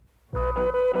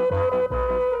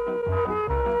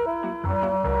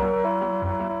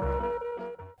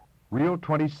Reel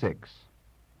 26,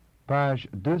 page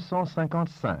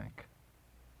 255,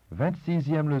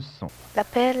 26e leçon.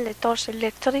 L'appel, les torches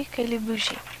électriques et les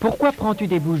bougies. Pourquoi prends-tu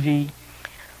des bougies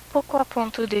Pourquoi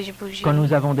prends-tu des bougies quand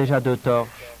nous avons déjà 2 torches?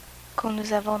 quand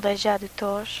nous avons déjà des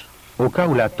torches? Au cas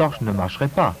où la torche ne marcherait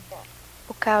pas.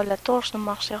 Au cas où la torche ne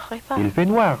marcherait pas. Il fait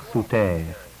noir sous terre.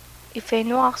 Il fait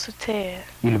noir sous terre.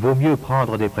 Il vaut mieux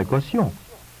prendre des précautions.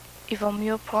 Il vaut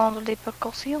mieux prendre des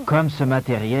précautions. Comme ce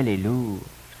matériel est lourd.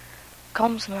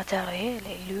 Comme ce matériel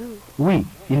est lourd. Oui,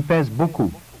 il pèse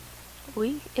beaucoup,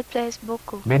 Oui, il pèse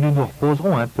beaucoup. mais nous nous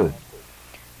reposerons un peu.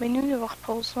 Mais nous nous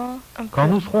reposons un Quand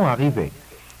peu. nous serons arrivés,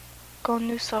 Quand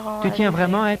nous serons Tu tiens arrivés.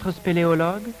 vraiment à être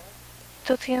spéléologue?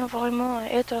 Tu tiens vraiment à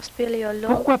être spéléologue.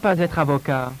 Pourquoi pas être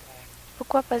avocat?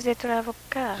 Pourquoi pas être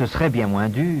avocat? Ce serait bien moins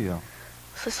dur.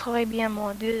 Ce serait bien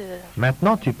moins dur.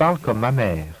 maintenant tu parles comme ma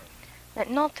mère.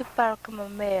 Maintenant, tu parles comme ma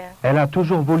mère. Elle a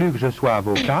toujours voulu que je sois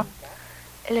avocat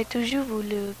Elle a toujours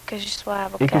voulu que je sois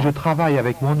avocat. et que je travaille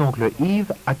avec mon oncle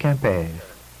Yves à Quimper.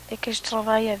 Et que je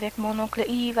travaille avec mon oncle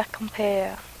Yves à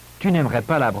Quimper. Tu n'aimerais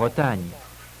pas la Bretagne.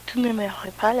 Tu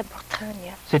n'aimerais pas la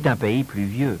Bretagne. C'est un pays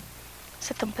pluvieux.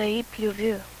 C'est un pays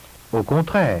pluvieux. Au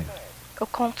contraire, Au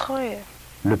contraire,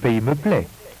 le pays me plaît,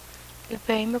 le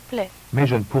pays me plaît. mais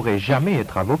je ne pourrai jamais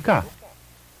être avocat.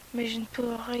 Mais je ne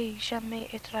pourrai jamais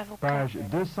être avocat. Page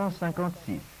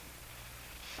 256.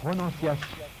 Prononciation.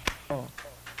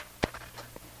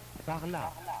 Par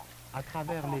là, à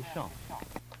travers les champs.